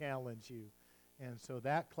challenge you. And so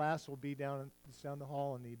that class will be down the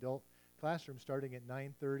hall in the adult classroom starting at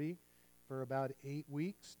 9:30 for about 9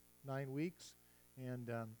 weeks. And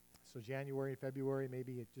so January, February,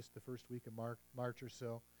 maybe just the first week of March or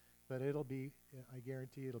so. But it'll be, I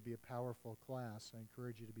guarantee it'll be a powerful class. I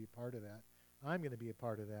encourage you to be a part of that. I'm going to be a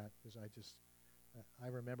part of that because I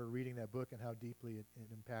remember reading that book and how deeply it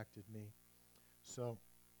impacted me. So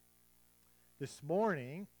this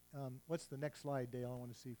morning, what's the next slide, Dale? I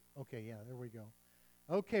want to see. Okay, yeah, there we go.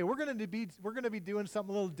 Okay, we're going to be doing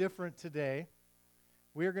something a little different today.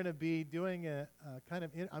 We're going to be doing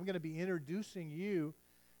I'm going to be introducing you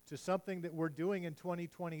to something that we're doing in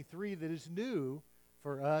 2023 that is new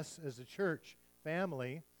for us as a church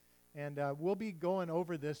family. And we'll be going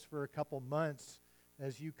over this for a couple months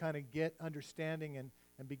as you kind of get understanding and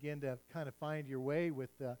begin to kind of find your way with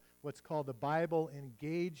what's called the Bible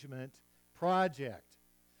Engagement Project.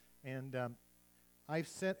 And I've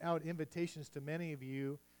sent out invitations to many of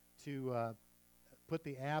you to put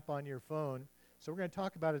the app on your phone. So we're going to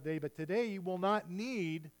talk about it today. But today you will not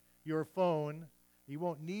need your phone. You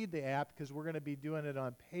won't need the app because we're going to be doing it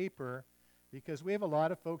on paper, because we have a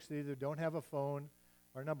lot of folks that either don't have a phone,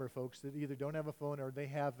 or a number of folks that either don't have a phone or they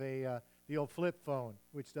have the old flip phone,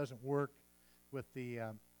 which doesn't work with the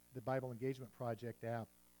Bible Engagement Project app.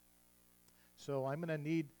 So I'm going to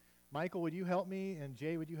need, Michael, would you help me? And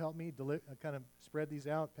Jay, would you help me kind of spread these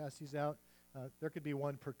out, pass these out? There could be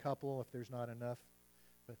one per couple if there's not enough.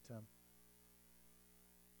 But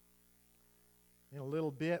in a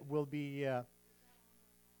little bit, we'll be...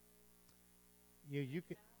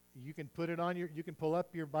 You can put it on you can pull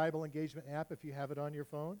up your Bible Engagement app if you have it on your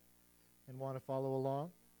phone and want to follow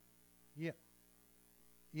along. Yeah.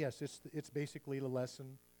 Yes, it's basically the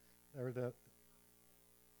lesson or the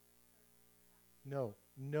No,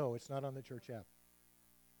 it's not on the church app.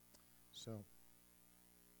 So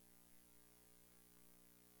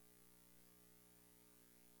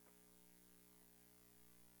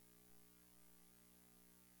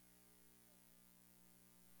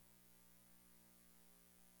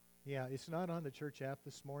yeah, it's not on the church app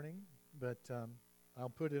this morning, but I'll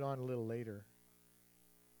put it on a little later.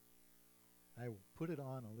 I will put it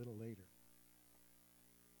on a little later.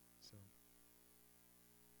 So.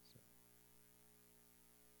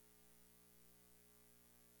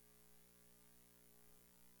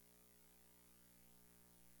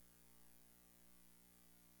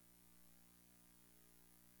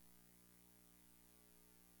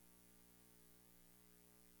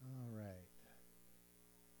 All right.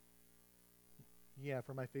 Yeah,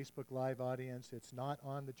 for my Facebook Live audience, it's not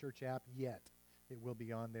on the church app yet. It will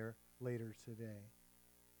be on there later today.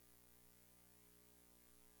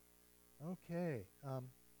 Okay. There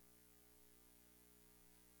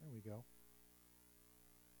we go.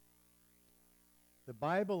 The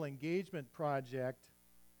Bible Engagement Project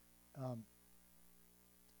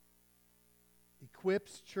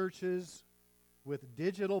equips churches with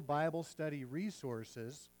digital Bible study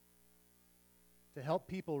resources to help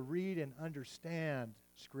people read and understand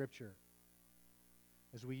Scripture.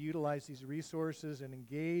 As we utilize these resources and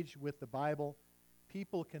engage with the Bible,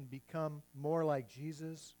 people can become more like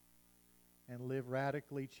Jesus and live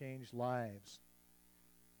radically changed lives.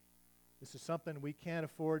 This is something we can't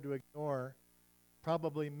afford to ignore.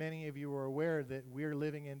 Probably many of you are aware that we're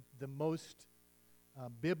living in the most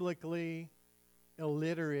biblically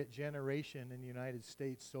illiterate generation in the United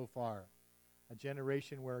States so far. A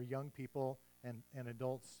generation where young people and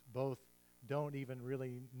adults both don't even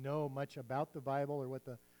really know much about the Bible or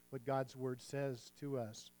what God's Word says to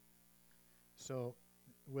us. So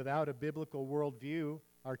without a biblical worldview,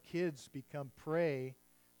 our kids become prey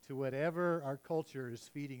to whatever our culture is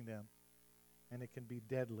feeding them. And it can be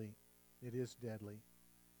deadly. It is deadly.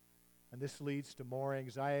 And this leads to more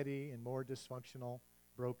anxiety and more dysfunctional,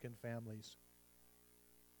 broken families.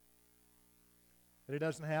 But it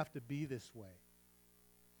doesn't have to be this way.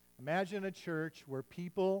 Imagine a church where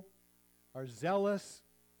people are zealous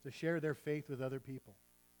to share their faith with other people.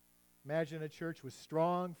 Imagine a church with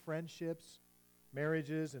strong friendships,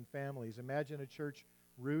 marriages, and families. Imagine a church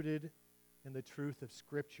rooted in the truth of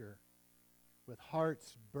Scripture with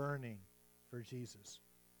hearts burning for Jesus.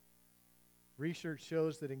 Research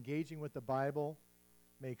shows that engaging with the Bible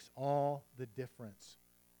makes all the difference.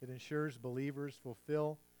 It ensures believers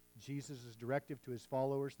fulfill Jesus' directive to his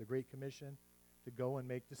followers, the Great Commission, to go and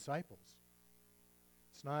make disciples.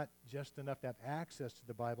 It's not just enough to have access to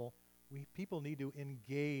the Bible. People need to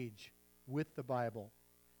engage with the Bible.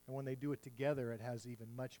 And when they do it together, it has even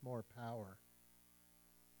much more power.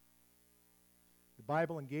 The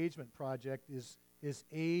Bible Engagement Project is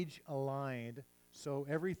age-aligned, so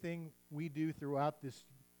everything we do throughout this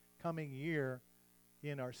coming year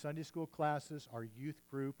in our Sunday school classes, our youth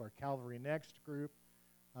group, our Calvary Next group,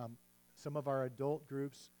 some of our adult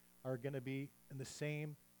groups are going to be in the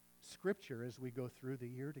same scripture as we go through the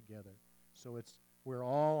year together. So we're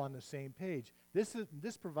all on the same page.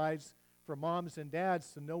 This provides for moms and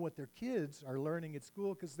dads to know what their kids are learning at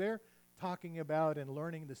school, because they're talking about and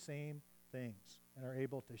learning the same things and are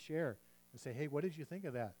able to share and say, hey, what did you think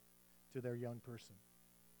of that, to their young person,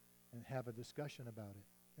 and have a discussion about it.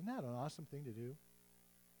 Isn't that an awesome thing to do?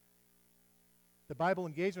 The Bible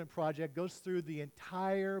Engagement Project goes through the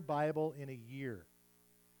entire Bible in a year.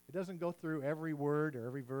 It doesn't go through every word or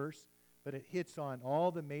every verse, but it hits on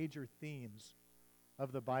all the major themes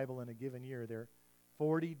of the Bible in a given year. There are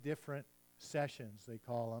 40 different sessions, they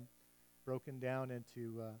call them, broken down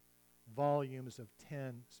into volumes of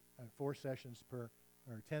 10, 4 sessions per,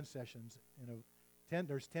 or 10 sessions.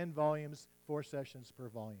 There's 10 volumes, 4 sessions per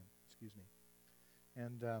volume, excuse me.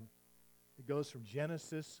 And it goes from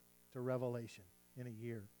Genesis to Revelation in a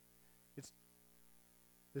year.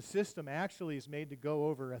 The system actually is made to go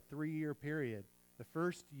over a 3-year period. The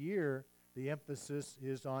first year, the emphasis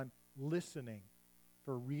is on listening,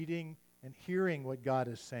 for reading and hearing what God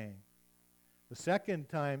is saying. The second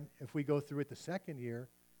time, if we go through it the second year,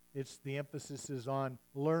 the emphasis is on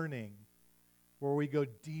learning, where we go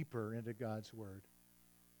deeper into God's Word.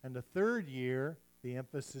 And the third year, the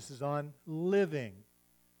emphasis is on living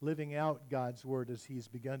out God's Word as He's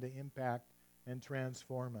begun to impact and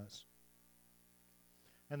transform us.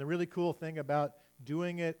 And the really cool thing about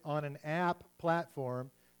doing it on an app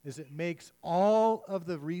platform is it makes all of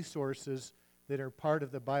the resources that are part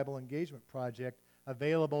of the Bible Engagement Project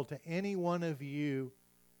available to any one of you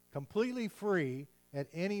completely free at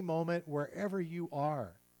any moment wherever you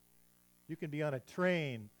are. You can be on a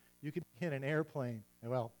train. You can be in an airplane.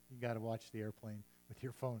 Well, you got to watch the airplane with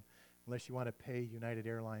your phone unless you want to pay United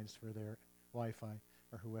Airlines for their Wi-Fi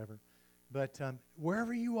or whoever. But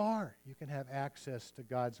wherever you are, you can have access to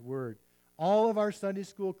God's Word. All of our Sunday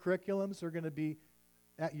school curriculums are going to be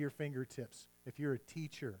at your fingertips. If you're a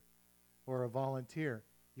teacher or a volunteer,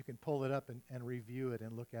 you can pull it up and review it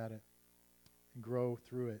and look at it and grow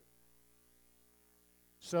through it.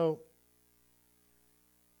 So,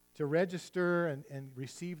 to register and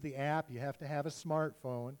receive the app, you have to have a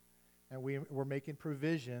smartphone, and we're making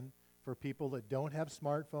provision for people that don't have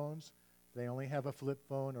smartphones. They only have a flip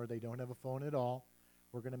phone, or they don't have a phone at all.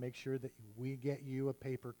 We're going to make sure that we get you a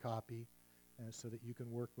paper copy so that you can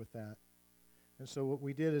work with that. And so what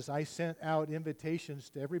we did is I sent out invitations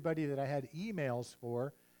to everybody that I had emails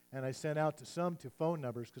for, and I sent out to some to phone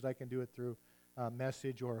numbers, because I can do it through a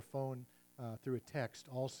message or a phone through a text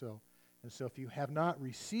also. And so if you have not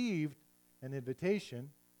received an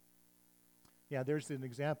invitation, there's an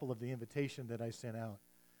example of the invitation that I sent out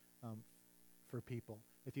for people.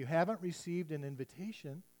 If you haven't received an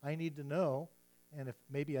invitation, I need to know, and if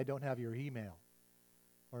maybe I don't have your email,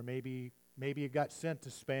 or maybe it got sent to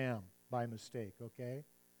spam by mistake, okay?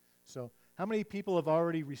 So how many people have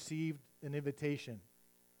already received an invitation?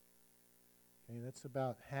 Okay, that's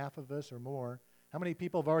about half of us or more. How many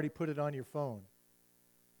people have already put it on your phone?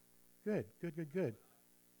 Good.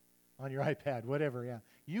 On your iPad, whatever, yeah.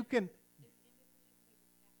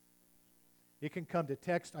 It can come to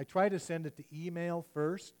text. I try to send it to email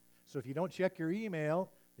first. So if you don't check your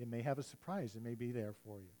email, they may have a surprise. It may be there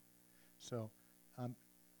for you. So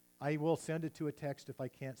I will send it to a text if I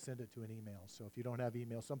can't send it to an email. So if you don't have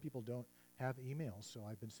email, some people don't have emails, so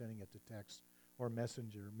I've been sending it to text or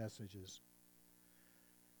messenger messages.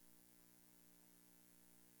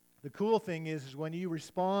 The cool thing is when you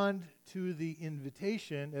respond to the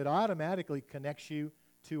invitation, it automatically connects you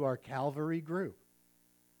to our Calvary group.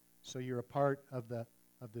 So you're a part of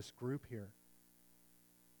this group here.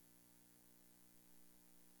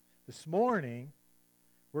 This morning,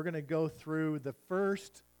 we're going to go through the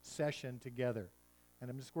first session together.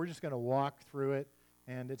 And we're just going to walk through it,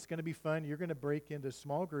 and it's going to be fun. You're going to break into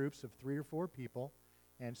small groups of 3 or 4 people,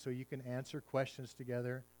 and so you can answer questions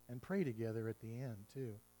together and pray together at the end,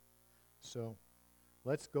 too. So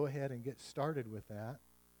let's go ahead and get started with that.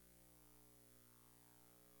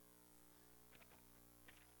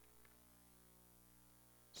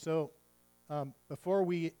 So before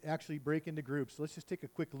we actually break into groups, let's just take a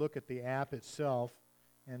quick look at the app itself.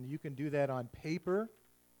 And you can do that on paper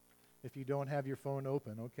if you don't have your phone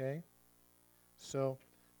open, okay? So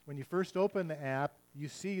when you first open the app, you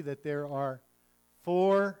see that there are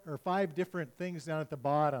 4 or 5 different things down at the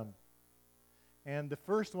bottom. And the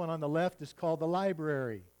first one on the left is called the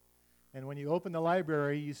library. And when you open the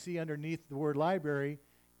library, you see underneath the word library,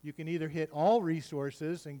 you can either hit all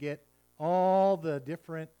resources and get all the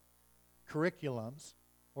different curriculums,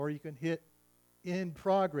 or you can hit in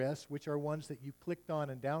progress, which are ones that you clicked on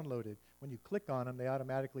and downloaded. When you click on them, they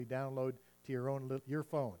automatically download to your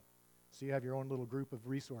phone. So you have your own little group of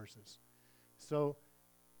resources. So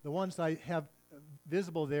the ones I have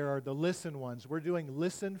visible there are the listen ones. We're doing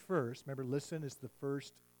listen first. Remember, listen is the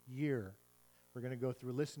first year. We're going to go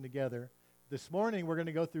through listen together. This morning, we're going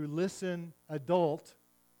to go through listen adult,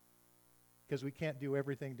 because we can't do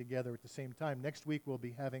everything together at the same time. Next week, we'll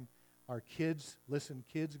be having our kids, listen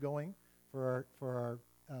kids going for our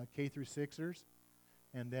K through 6ers.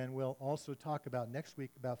 And then we'll also talk about next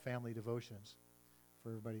week about family devotions for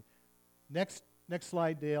everybody. Next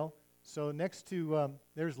slide, Dale. So next to,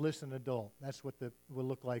 there's Listen Adult. That's what will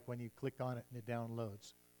look like when you click on it and it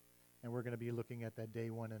downloads. And we're going to be looking at that day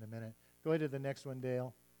one in a minute. Go ahead to the next one,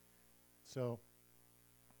 Dale. So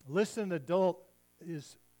Listen Adult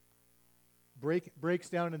breaks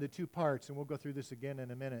down into two parts, and we'll go through this again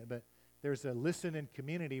in a minute. But there's a Listen in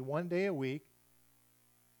Community 1 day a week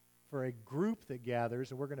for a group that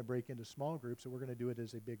gathers, and we're going to break into small groups, and we're going to do it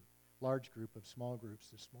as a large group of small groups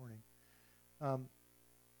this morning.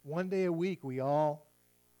 1 day a week, we all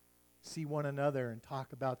see one another and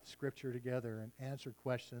talk about the Scripture together and answer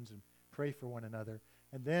questions and pray for one another.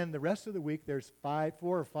 And then the rest of the week, there's 4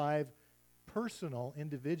 or 5 personal,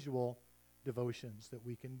 individual devotions that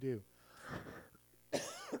we can do.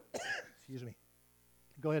 Excuse me.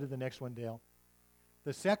 Go ahead to the next one, Dale.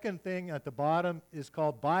 The second thing at the bottom is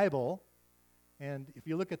called Bible. And if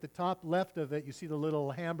you look at the top left of it, you see the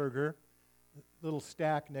little hamburger, little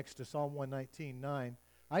stack next to Psalm 119:9.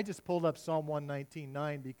 I just pulled up Psalm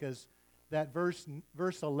 119:9 because that verse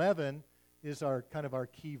 11 is our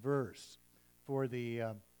key verse for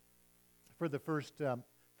the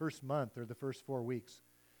first month or the first 4 weeks.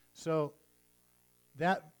 So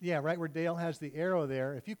that, right where Dale has the arrow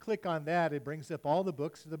there, if you click on that, it brings up all the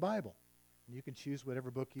books of the Bible. And you can choose whatever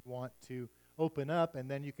book you want to open up, and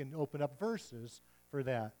then you can open up verses for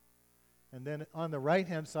that. And then on the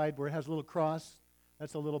right-hand side where it has a little cross,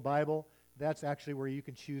 that's a little Bible. That's actually where you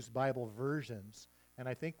can choose Bible versions. And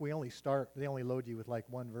I think they only load you with like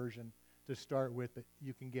one version to start with, but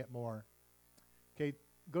you can get more. Okay,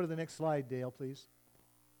 go to the next slide, Dale, please.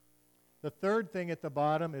 The third thing at the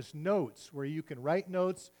bottom is notes, where you can write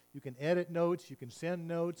notes, you can edit notes, you can send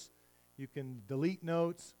notes, you can delete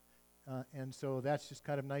notes, and so that's just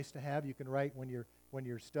kind of nice to have. You can write when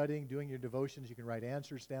you're studying, doing your devotions, you can write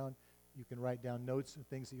answers down, you can write down notes and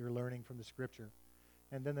things that you're learning from the Scripture.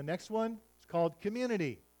 And then the next one is called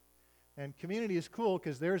Community. And community is cool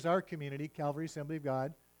because there's our community, Calvary Assembly of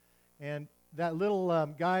God. And that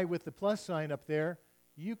little guy with the plus sign up there,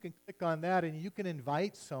 you can click on that and you can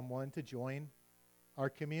invite someone to join our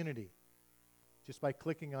community. Just by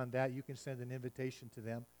clicking on that, you can send an invitation to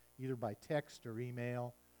them, either by text or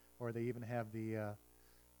email, or they even have the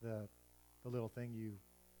little thing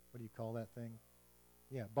what do you call that thing?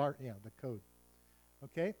 The code.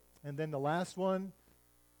 Okay, and then the last one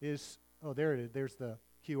is, there it is. There's the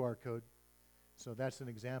QR code. So that's an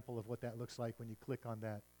example of what that looks like when you click on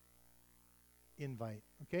that invite.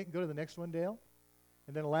 Okay, go to the next one, Dale.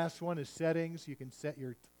 And then the last one is settings. You can set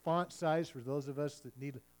your font size for those of us that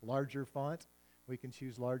need larger font. We can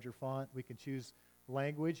choose larger font. We can choose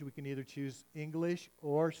language. We can either choose English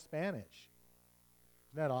or Spanish.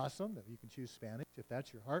 Isn't that awesome that you can choose Spanish? If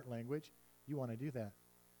that's your heart language, you want to do that.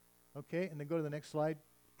 Okay, and then go to the next slide.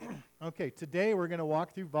 Okay, today we're going to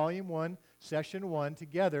walk through Volume 1, Session 1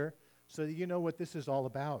 together so that you know what this is all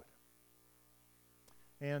about.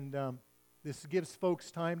 And this gives folks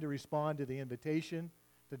time to respond to the invitation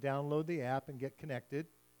to download the app and get connected.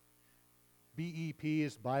 BEP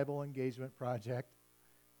is Bible Engagement Project.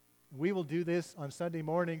 We will do this on Sunday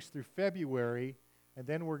mornings through February, and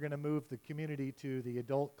then we're going to move the community to the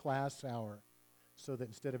adult class hour so that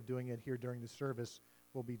instead of doing it here during the service,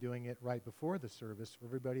 we'll be doing it right before the service for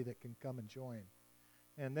everybody that can come and join.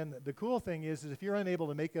 And then the cool thing is if you're unable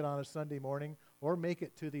to make it on a Sunday morning or make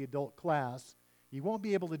it to the adult class, you won't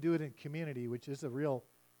be able to do it in community, which is a real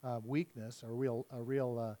weakness or a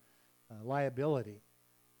real liability,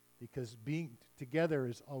 because being together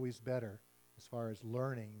is always better as far as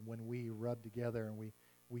learning. When we rub together and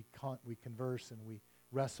we converse and we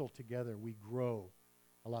wrestle together, we grow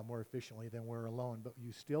a lot more efficiently than we're alone. But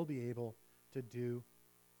you still be able to do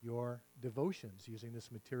your devotions using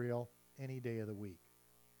this material any day of the week.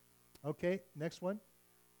 Okay, next one.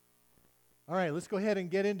 All right, let's go ahead and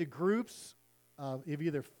get into groups of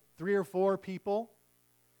either 3 or 4 people.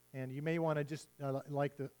 And you may want to just,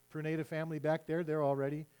 like the Pruneda family back there, they're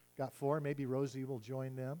already got 4. Maybe Rosie will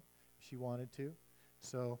join them if she wanted to.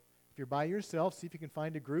 So if you're by yourself, see if you can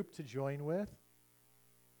find a group to join with.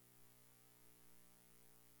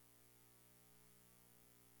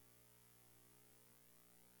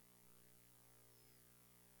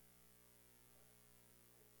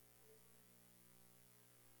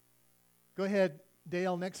 Go ahead,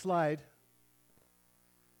 Dale, next slide.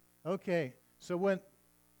 Okay, so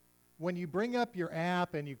when you bring up your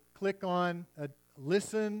app and you click on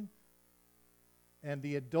Listen and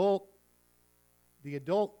the adult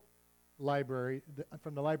library,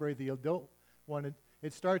 from the library, the adult one,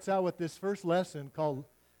 it starts out with this first lesson called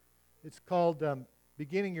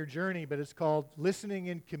Beginning Your Journey, but it's called Listening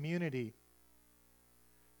in Community.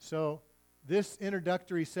 So this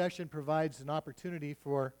introductory session provides an opportunity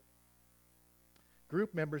for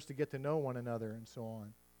group members to get to know one another and so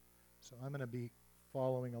on. So I'm going to be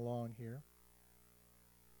following along here.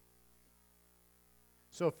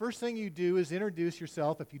 So first thing you do is introduce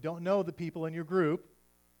yourself. If you don't know the people in your group,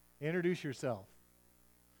 introduce yourself.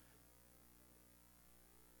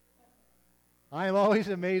 I am always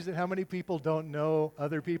amazed at how many people don't know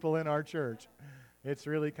other people in our church. It's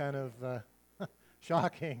really kind of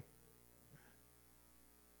shocking.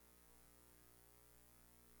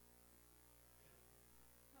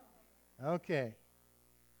 Okay.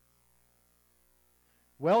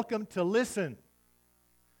 Welcome to Listen.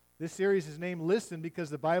 This series is named Listen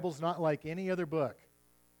because the Bible's not like any other book.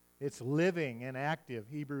 It's living and active.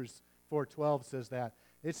 Hebrews 4:12 says that.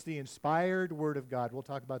 It's the inspired Word of God. We'll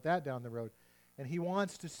talk about that down the road. And He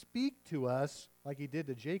wants to speak to us, like He did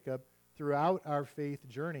to Jacob, throughout our faith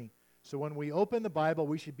journey. So when we open the Bible,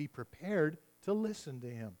 we should be prepared to listen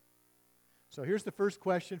to Him. So here's the first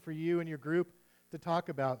question for you and your group to talk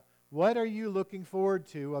about. What are you looking forward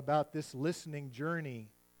to about this listening journey?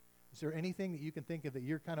 Is there anything that you can think of that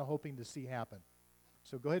you're kind of hoping to see happen?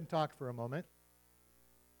 So go ahead and talk for a moment.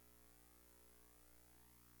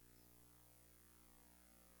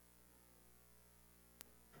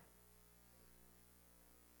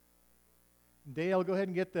 Dale, go ahead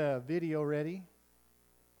and get the video ready.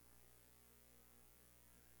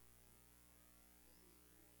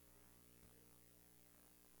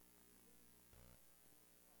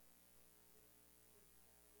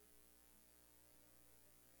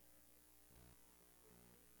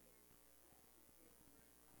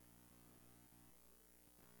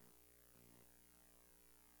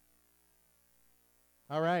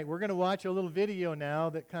 All right, we're going to watch a little video now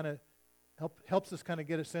that kind of helps us kind of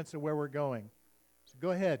get a sense of where we're going. So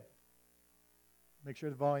go ahead. Make sure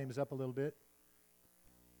the volume is up a little bit.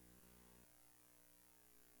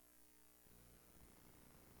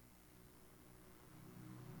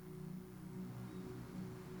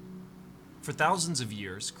 For thousands of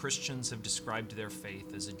years, Christians have described their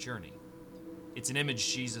faith as a journey. It's an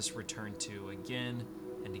image Jesus returned to again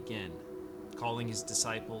and again, calling His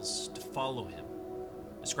disciples to follow Him,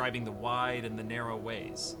 describing the wide and the narrow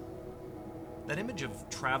ways. That image of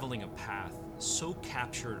traveling a path so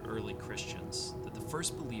captured early Christians that the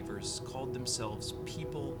first believers called themselves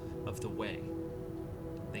people of the way.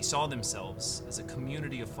 They saw themselves as a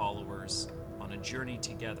community of followers on a journey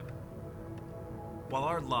together. While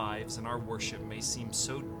our lives and our worship may seem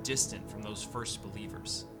so distant from those first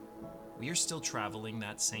believers, we are still traveling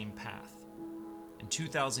that same path. And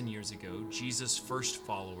 2,000 years ago, Jesus' first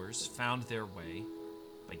followers found their way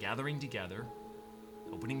by gathering together,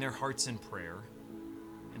 opening their hearts in prayer,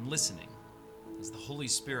 and listening as the Holy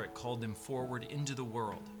Spirit called them forward into the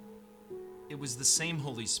world. It was the same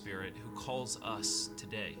Holy Spirit who calls us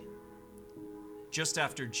today. Just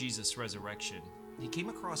after Jesus' resurrection, He came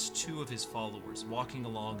across two of His followers walking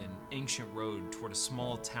along an ancient road toward a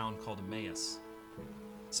small town called Emmaus.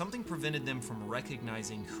 Something prevented them from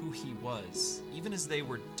recognizing who He was, even as they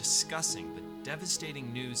were discussing the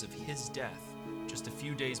devastating news of His death just a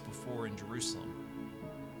few days before in Jerusalem.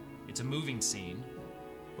 It's a moving scene,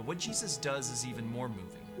 but what Jesus does is even more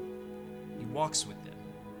moving. He walks with them,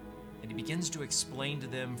 and He begins to explain to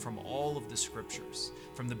them from all of the scriptures,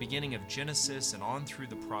 from the beginning of Genesis and on through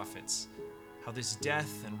the prophets, how this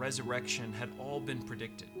death and resurrection had all been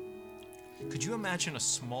predicted. Could you imagine a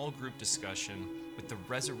small group discussion with the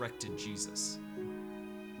resurrected Jesus?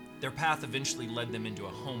 Their path eventually led them into a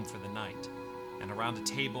home for the night, and around a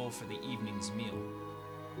table for the evening's meal.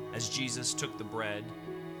 As Jesus took the bread,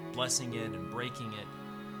 blessing it and breaking it,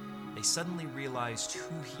 they suddenly realized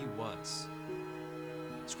who He was.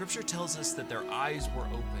 Scripture tells us that their eyes were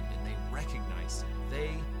opened and they recognized Him. They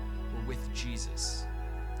were with Jesus.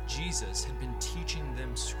 Jesus had been teaching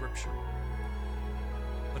them Scripture.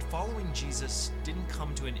 But following Jesus didn't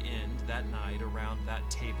come to an end that night around that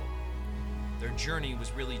table. Their journey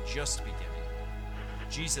was really just beginning.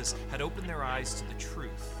 Jesus had opened their eyes to the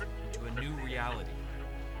truth, to a new reality.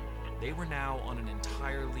 They were now on an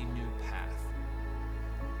entirely new path.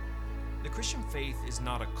 The Christian faith is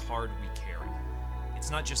not a card we carry.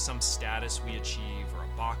 It's not just some status we achieve or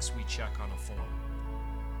a box we check on a form.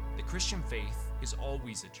 The Christian faith is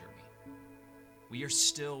always a journey. We are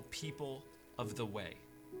still people of the way.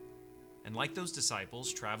 And like those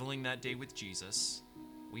disciples traveling that day with Jesus,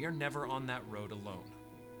 we are never on that road alone.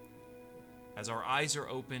 As our eyes are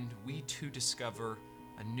opened, we too discover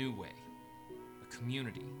a new way, a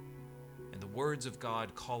community, and the words of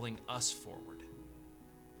God calling us forward.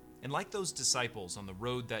 And like those disciples on the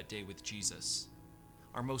road that day with Jesus,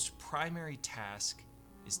 our most primary task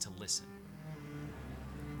is to listen.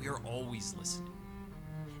 We are always listening.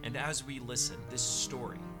 And as we listen, this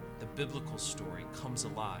story, the biblical story, comes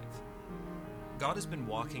alive. God has been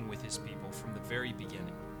walking with his people from the very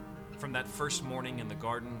beginning, from that first morning in the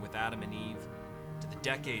garden with Adam and Eve, to the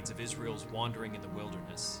decades of Israel's wandering in the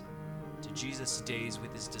wilderness, to Jesus' days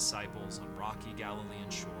with his disciples on rocky Galilean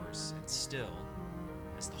shores, and still,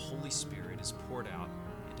 as the Holy Spirit is poured out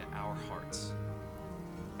into our hearts.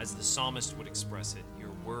 As the psalmist would express it,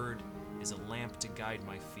 your word is a lamp to guide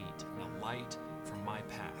my feet and a light for my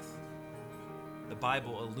path. The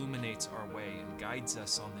Bible illuminates our way and guides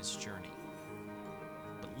us on this journey.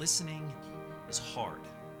 But listening is hard.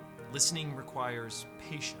 Listening requires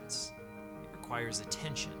patience. It requires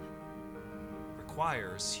attention. It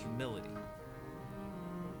requires humility.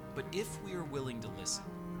 But if we are willing to listen,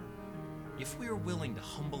 if we are willing to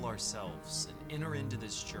humble ourselves and enter into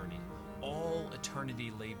this journey, all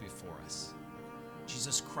eternity lay before us.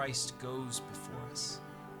 Jesus Christ goes before us.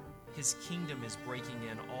 His kingdom is breaking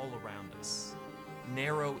in all around us.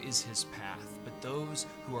 Narrow is his path, but those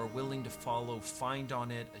who are willing to follow find on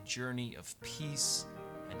it a journey of peace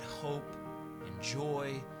and hope and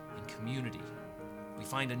joy and community. We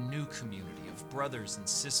find a new community of brothers and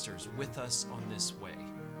sisters with us on this way.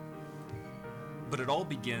 But it all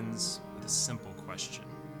begins with a simple question.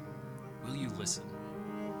 Will you listen?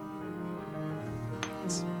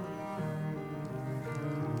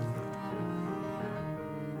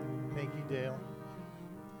 Thank you, Dale.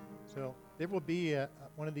 So there will be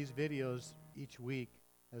one of these videos each week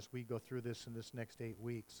as we go through this in this next 8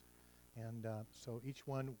 weeks. And so each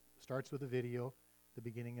one starts with a video at the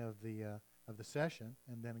beginning of the session,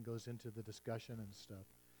 and then it goes into the discussion and stuff.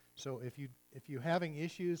 So if you're having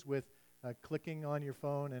issues with clicking on your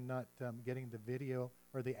phone and not getting the video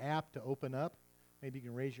or the app to open up, maybe you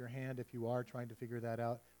can raise your hand if you are trying to figure that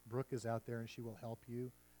out. Brooke is out there, and she will help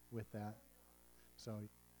you with that. So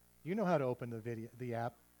you know how to open the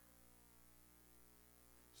app.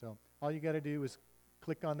 So all you got to do is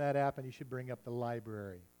click on that app, and you should bring up the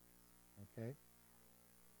library. Okay?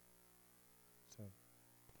 So,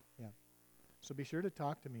 yeah. So be sure to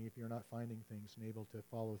talk to me if you're not finding things and able to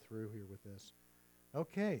follow through here with this.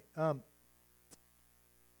 Okay. All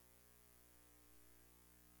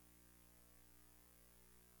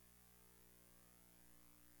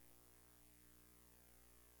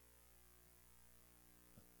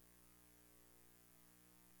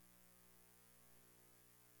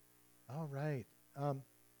right.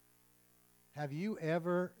 Have you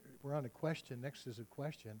ever, we're on a question, next is a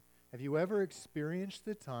question. Have you ever experienced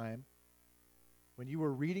the time when you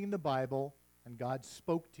were reading the Bible and God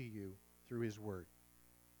spoke to you through his word?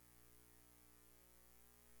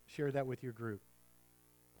 Share that with your group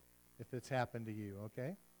if it's happened to you,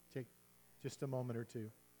 okay? Take just a moment or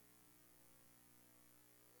two.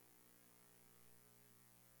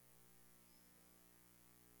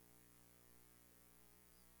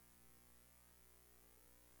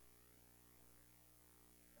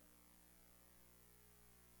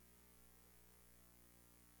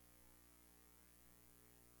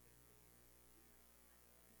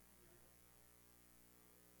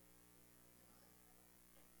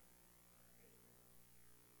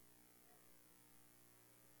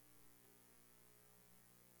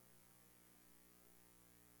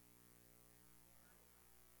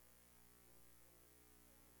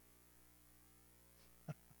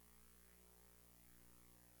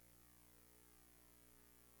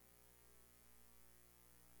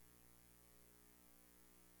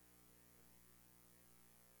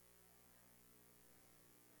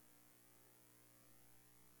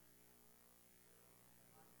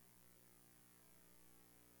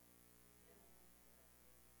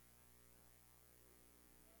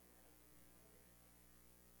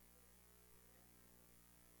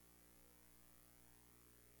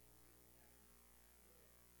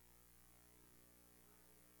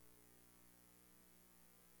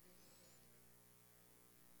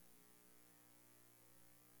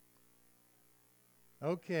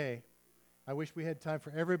 Okay. I wish we had time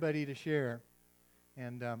for everybody to share.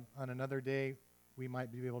 And on another day, we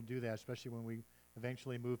might be able to do that, especially when we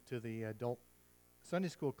eventually move to the adult Sunday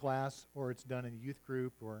school class, or it's done in a youth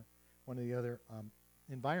group or one of the other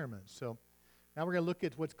environments. So now we're going to look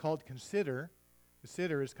at what's called consider.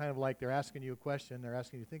 Consider is kind of like they're asking you a question, they're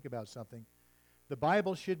asking you to think about something. The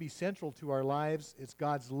Bible should be central to our lives. It's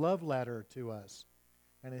God's love letter to us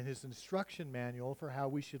and in His instruction manual for how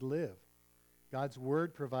we should live. God's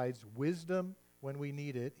Word provides wisdom when we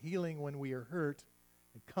need it, healing when we are hurt,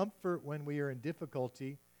 and comfort when we are in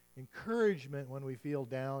difficulty, encouragement when we feel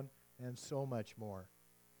down, and so much more.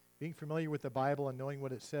 Being familiar with the Bible and knowing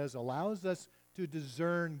what it says allows us to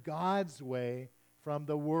discern God's way from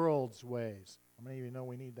the world's ways. How many of you know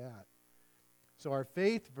we need that? So our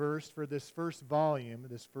faith verse for this first volume,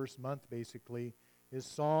 this first month basically, is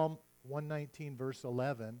Psalm 119, verse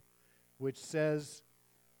 11, which says,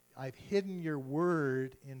 I've hidden your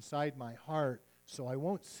word inside my heart so I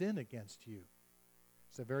won't sin against you.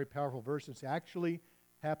 It's a very powerful verse. It actually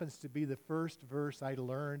happens to be the first verse I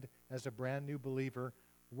learned as a brand new believer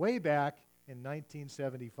way back in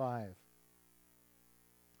 1975.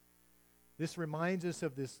 This reminds us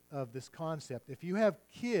of this concept. If you have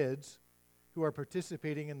kids who are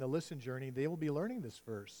participating in the Listen Journey, they will be learning this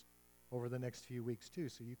verse over the next few weeks too,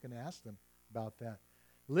 so you can ask them about that.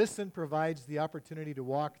 Listen provides the opportunity to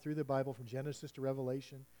walk through the Bible from Genesis to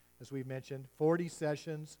Revelation, as we mentioned, 40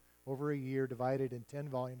 sessions over a year divided in 10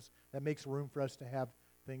 volumes. That makes room for us to have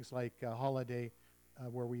things like holiday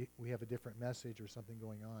where we have a different message or something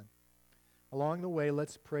going on. Along the way,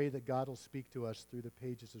 let's pray that God will speak to us through the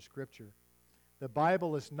pages of Scripture. The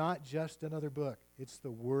Bible is not just another book. It's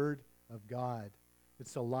the Word of God.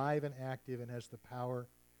 It's alive and active and has the power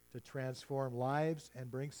to transform lives and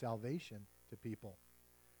bring salvation to people.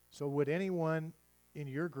 So would anyone in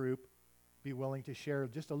your group be willing to share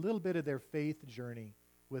just a little bit of their faith journey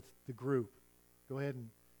with the group? Go ahead and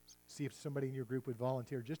see if somebody in your group would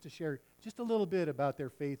volunteer just to share just a little bit about their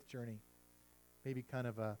faith journey. Maybe kind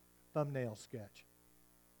of a thumbnail sketch.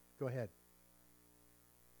 Go ahead.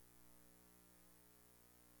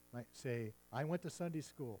 Might say, I went to Sunday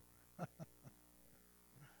school.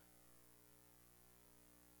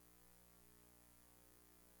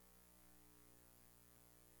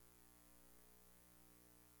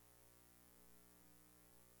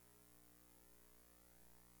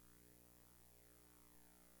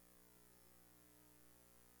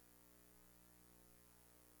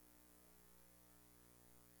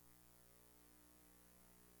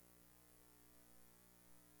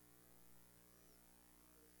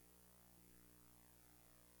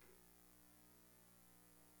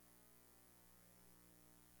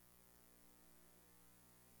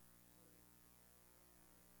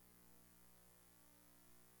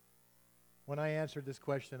 When I answered this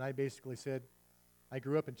question, I basically said, I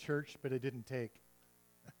grew up in church, but it didn't take.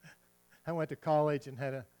 I went to college and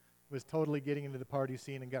was totally getting into the party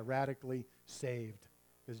scene and got radically saved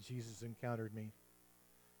because Jesus encountered me.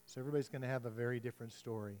 So everybody's going to have a very different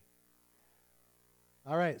story.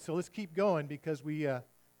 All right, so let's keep going because we're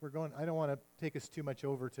going. I don't want to take us too much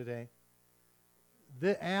over today.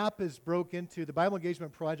 The app is the Bible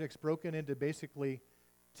Engagement Project's broken into basically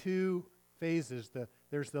two phases.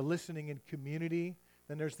 There's the listening in community,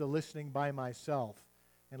 then there's the listening by myself.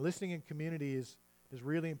 And listening in community is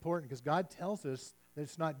really important because God tells us that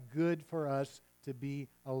it's not good for us to be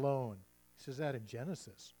alone. He says that in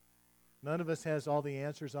Genesis. None of us has all the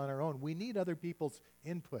answers on our own. We need other people's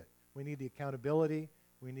input. We need the accountability.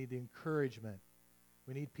 We need the encouragement.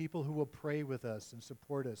 We need people who will pray with us and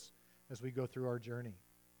support us as we go through our journey.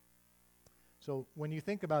 So when you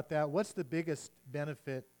think about that, what's the biggest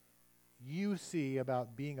benefit you see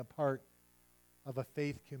about being a part of a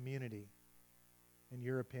faith community, in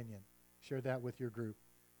your opinion? Share that with your group.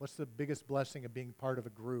 What's the biggest blessing of being part of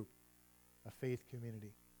a group, a faith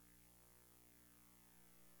community?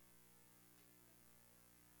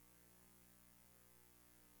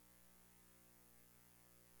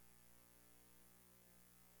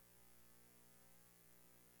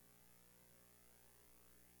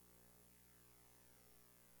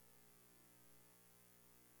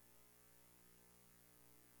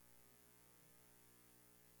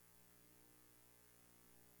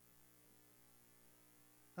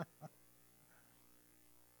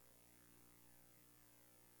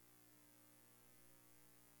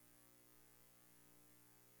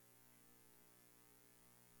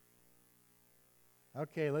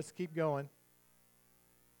 Okay, let's keep going.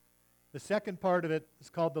 The second part of it is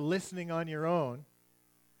called the listening on your own.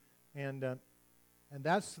 And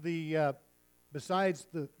that's besides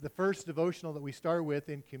the first devotional that we start with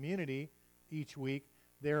in community each week,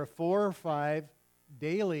 there are 4 or 5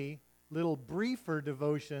 daily little briefer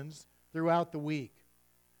devotions throughout the week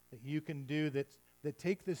that you can do that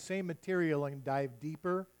take the same material and dive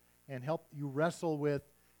deeper and help you wrestle with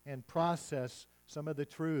and process some of the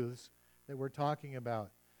truths that we're talking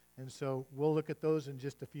about. And so we'll look at those in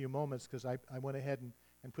just a few moments because I went ahead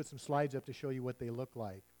and put some slides up to show you what they look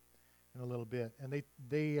like in a little bit. And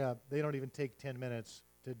they don't even take 10 minutes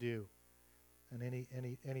to do, and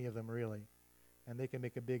any of them really. And they can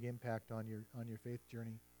make a big impact on your faith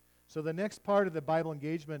journey. So the next part of the Bible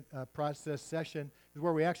engagement process session is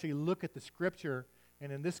where we actually look at the Scripture.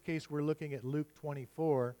 And in this case, we're looking at Luke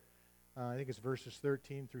 24. I think it's verses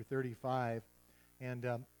 13 through 35. And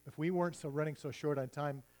if we weren't running so short on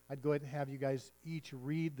time, I'd go ahead and have you guys each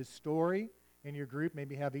read the story in your group.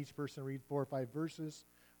 Maybe have each person read 4 or 5 verses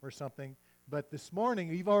or something. But this morning,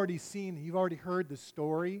 you've already heard the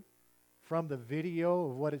story from the video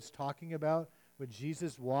of what it's talking about, with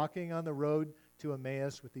Jesus walking on the road to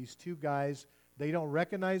Emmaus with these 2 guys. They don't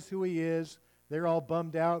recognize who he is. They're all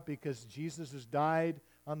bummed out because Jesus has died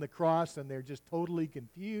on the cross, and they're just totally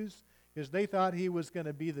confused because they thought he was going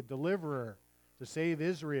to be the deliverer to save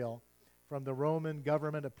Israel from the Roman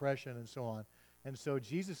government oppression and so on. And so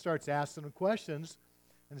Jesus starts asking them questions,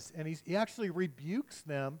 and he actually rebukes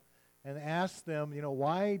them and asks them,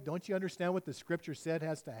 why don't you understand what the Scripture said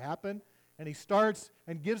has to happen? And he starts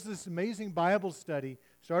and gives this amazing Bible study,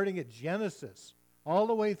 starting at Genesis, all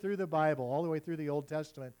the way through the Bible, all the way through the Old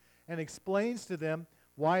Testament, and explains to them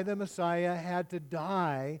why the Messiah had to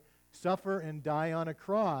die, suffer and die on a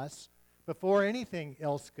cross before anything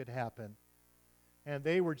else could happen. And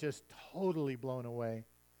they were just totally blown away.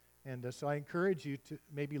 And so I encourage you to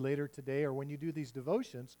maybe later today or when you do these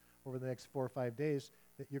devotions over the next 4 or 5 days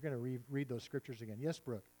that you're going to read those scriptures again. Yes,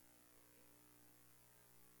 Brooke?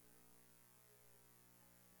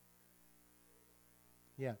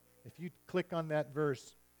 Yeah. If you click on that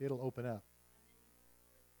verse, it'll open up.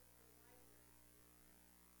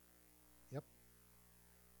 Yep.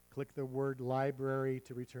 Click the word library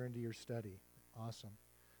to return to your study. Awesome.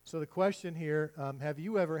 So the question here, have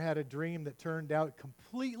you ever had a dream that turned out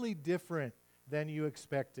completely different than you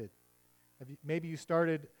expected? Maybe you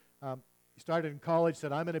started in college,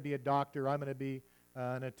 said, I'm going to be a doctor, I'm going to be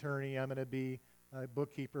an attorney, I'm going to be a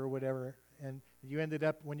bookkeeper or whatever, and you ended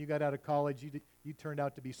up, when you got out of college, you turned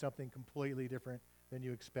out to be something completely different than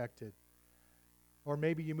you expected. Or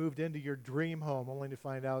maybe you moved into your dream home only to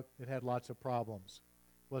find out it had lots of problems.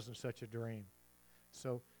 It wasn't such a dream.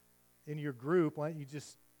 So in your group, why don't you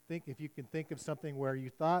just think, if you can think of something where you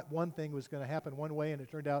thought one thing was going to happen one way and it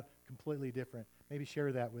turned out completely different. Maybe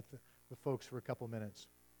share that with the folks for a couple minutes.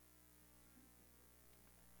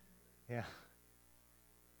 Yeah.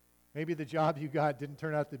 Maybe the job you got didn't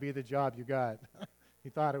turn out to be the job you got.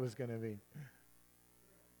 You thought it was going to be.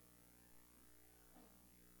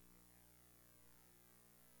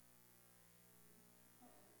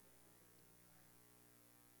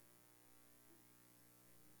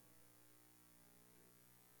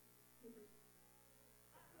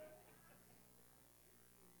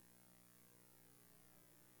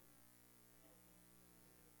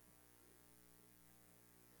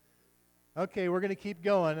 Okay, we're going to keep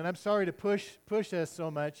going, and I'm sorry to push us so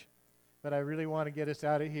much, but I really want to get us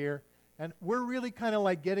out of here. And we're really kind of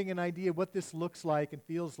like getting an idea of what this looks like and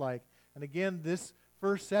feels like. And again, this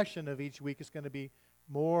first session of each week is going to be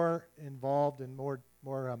more involved and more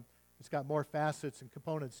it's got more facets and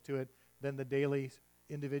components to it than the daily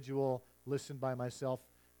individual listen by myself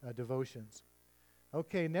devotions.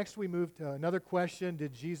 Okay, next we move to another question.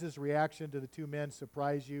 Did Jesus' reaction to the 2 men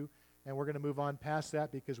surprise you? And we're going to move on past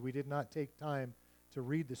that because we did not take time to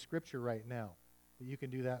read the Scripture right now. But you can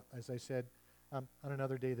do that, as I said, on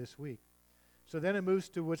another day this week. So then it moves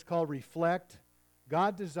to what's called reflect.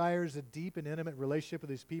 God desires a deep and intimate relationship with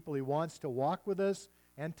his people. He wants to walk with us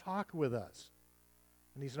and talk with us.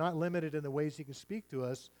 And he's not limited in the ways he can speak to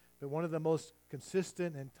us, but one of the most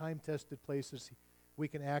consistent and time-tested places we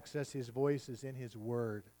can access his voice is in his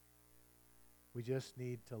word. We just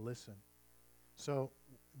need to listen. So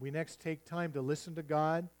we next take time to listen to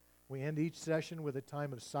God. We end each session with a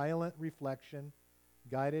time of silent reflection,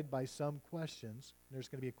 guided by some questions. There's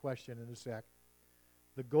going to be a question in a sec.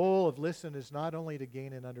 The goal of listen is not only to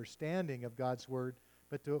gain an understanding of God's word,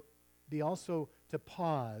 but to be also to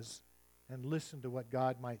pause and listen to what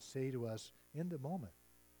God might say to us in the moment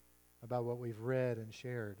about what we've read and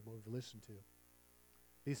shared, what we've listened to.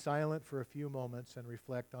 Be silent for a few moments and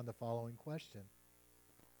reflect on the following question.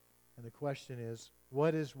 And the question is,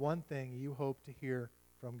 what is one thing you hope to hear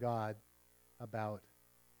from God about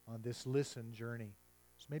on this listen journey?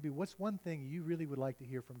 So maybe what's one thing you really would like to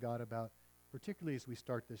hear from God about, particularly as we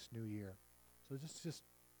start this new year? So just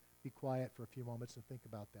be quiet for a few moments and think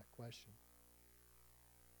about that question.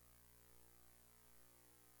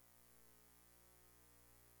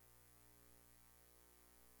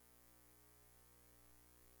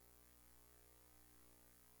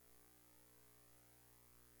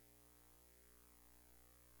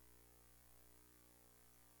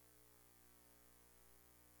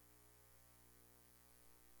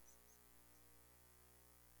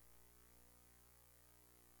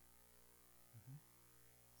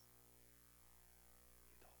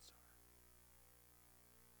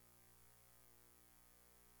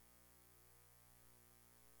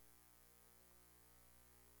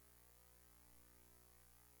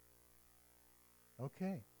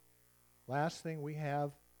 Okay. Last thing we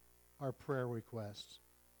have are prayer requests.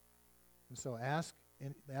 And so ask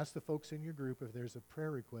the folks in your group if there's a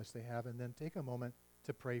prayer request they have, and then take a moment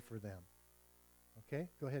to pray for them. Okay?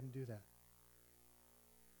 Go ahead and do that.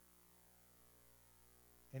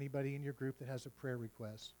 Anybody in your group that has a prayer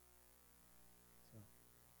request? So.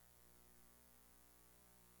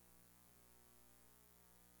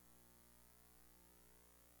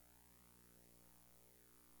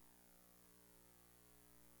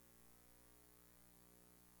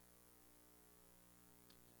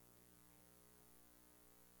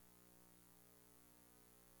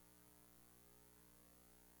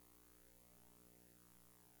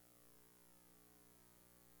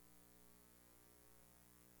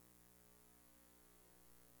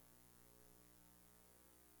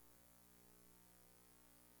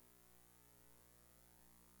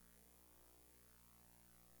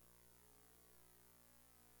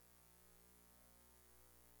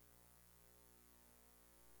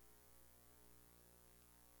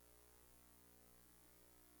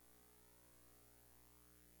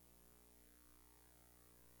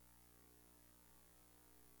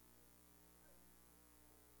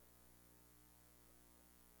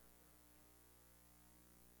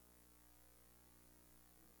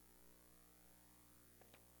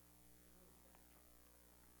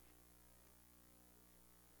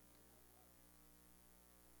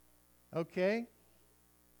 Okay.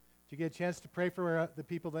 Did you get a chance to pray for the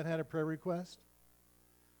people that had a prayer request?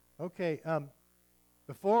 Okay.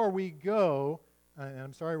 Before we go, and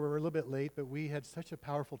I'm sorry we're a little bit late, but we had such a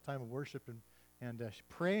powerful time of worship and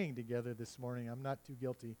praying together this morning. I'm not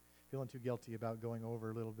feeling too guilty about going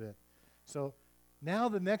over a little bit. So now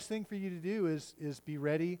the next thing for you to do is be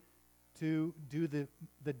ready to do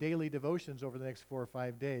the daily devotions over the next 4 or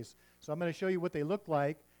 5 days. So I'm going to show you what they look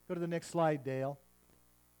like. Go to the next slide, Dale.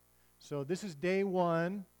 So this is day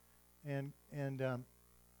 1, and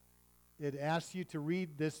it asks you to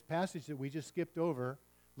read this passage that we just skipped over,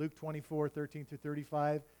 Luke 24:13 through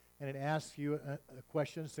 35, and it asks you a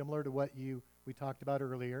question similar to what we talked about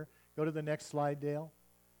earlier. Go to the next slide, Dale.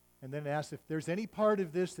 And then it asks if there's any part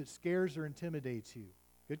of this that scares or intimidates you.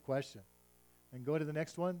 Good question. And go to the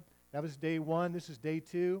next one. That was day 1. This is day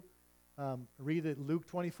 2. Read Luke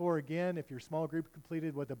 24 again. If your small group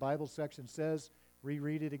completed what the Bible section says,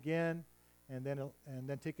 reread it again, and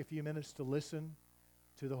then take a few minutes to listen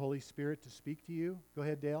to the Holy Spirit to speak to you. Go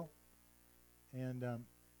ahead, Dale. And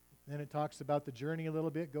then it talks about the journey a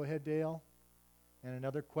little bit. Go ahead, Dale. And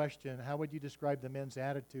another question, how would you describe the men's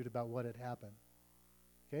attitude about what had happened?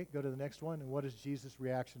 Okay, go to the next one. And what is Jesus'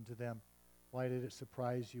 reaction to them? Why did it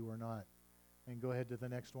surprise you or not? And go ahead to the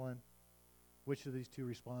next one. Which of these two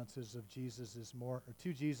responses to Jesus is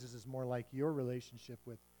more like your relationship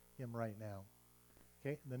with him right now?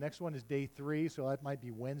 Okay, the next one is day 3, so that might be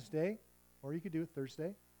Wednesday, or you could do it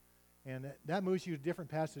Thursday. And that moves you to a different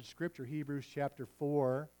passage of Scripture, Hebrews chapter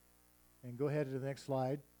 4. And go ahead to the next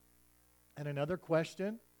slide. And another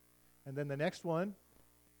question. And then the next one,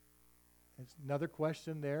 it's another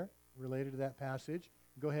question there related to that passage.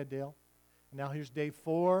 Go ahead, Dale. And now here's day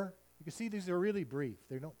 4. You can see these are really brief.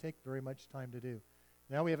 They don't take very much time to do.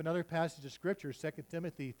 Now we have another passage of Scripture, 2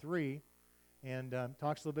 Timothy 3. And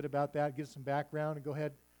talks a little bit about that, gives some background, and go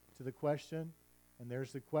ahead to the question. And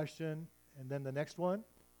there's the question. And then the next one,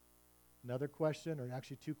 another question, or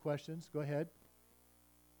actually 2 questions. Go ahead.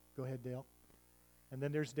 Go ahead, Dale. And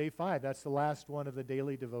then there's day 5. That's the last one of the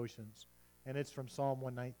daily devotions. And it's from Psalm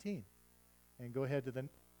 119. And go ahead and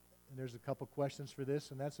there's a couple questions for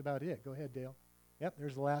this, and that's about it. Go ahead, Dale. Yep,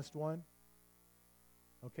 there's the last one.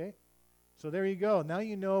 Okay. So there you go. Now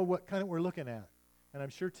you know what kind of we're looking at. And I'm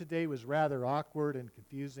sure today was rather awkward and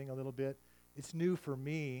confusing a little bit. It's new for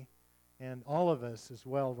me and all of us as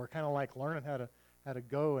well. We're kind of like learning how to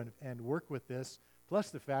go and work with this, plus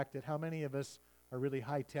the fact that how many of us are really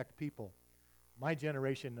high-tech people. My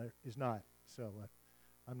generation is not, so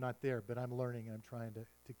I'm not there, but I'm learning and I'm trying to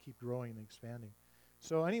keep growing and expanding.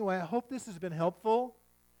 So anyway, I hope this has been helpful.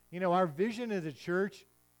 You know, our vision as a church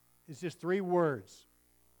is just 3 words,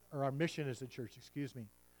 or our mission as a church, excuse me.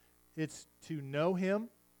 It's to know him,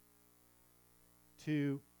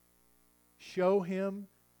 to show him,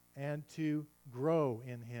 and to grow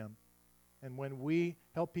in him. And when we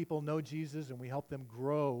help people know Jesus and we help them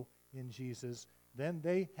grow in Jesus, then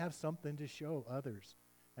they have something to show others.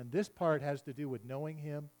 And this part has to do with knowing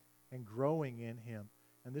him and growing in him.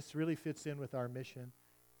 And this really fits in with our mission.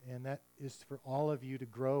 And that is for all of you to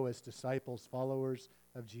grow as disciples, followers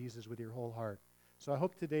of Jesus with your whole heart. So I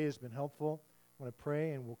hope today has been helpful. I want to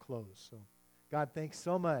pray and we'll close. So, God, thanks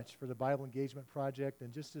so much for the Bible Engagement Project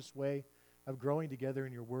and just this way of growing together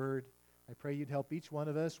in your word. I pray you'd help each one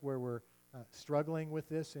of us where we're struggling with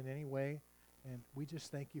this in any way. And we just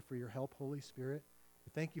thank you for your help, Holy Spirit.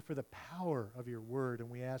 We thank you for the power of your word. And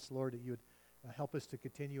we ask, Lord, that you would help us to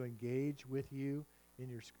continue to engage with you in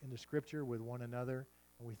the Scripture with one another.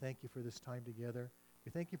 And we thank you for this time together.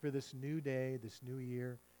 We thank you for this new day, this new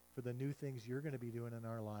year, for the new things you're going to be doing in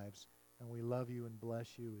our lives. And we love you and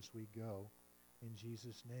bless you as we go. In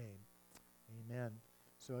Jesus' name, amen.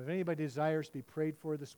 So if anybody desires to be prayed for this